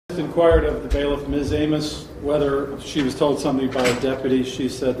Inquired of the bailiff, Ms. Amos, whether she was told something by a deputy. She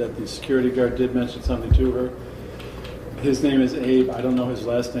said that the security guard did mention something to her. His name is Abe. I don't know his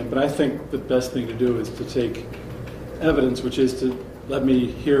last name, but I think the best thing to do is to take evidence, which is to let me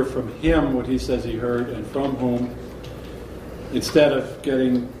hear from him what he says he heard and from whom, instead of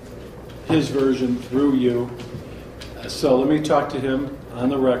getting his version through you. So let me talk to him on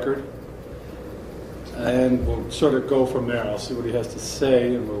the record, and we'll sort of go from there. I'll see what he has to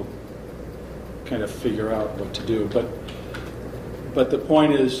say, and we'll kind of figure out what to do. But the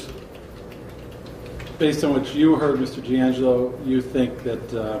point is, based on what you heard, Mr. Giangelo, you think that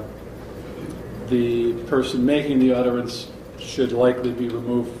the person making the utterance should likely be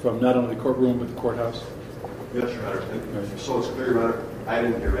removed from not only the courtroom but the courthouse? Yes, Your Honor. Right. So it's clear, Your Honor, I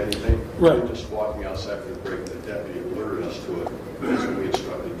didn't hear anything. Right. We were just walking outside for the break, and the deputy alerted us to it. That's when we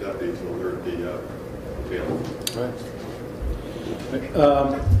instructed the deputy to alert the bailiff. Right.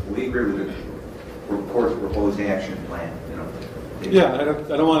 We agree with the court's proposed action plan. Yeah, I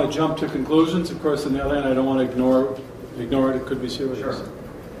don't want to jump to conclusions. Of course, on the other hand, I don't want to ignore it. It could be serious. Sure.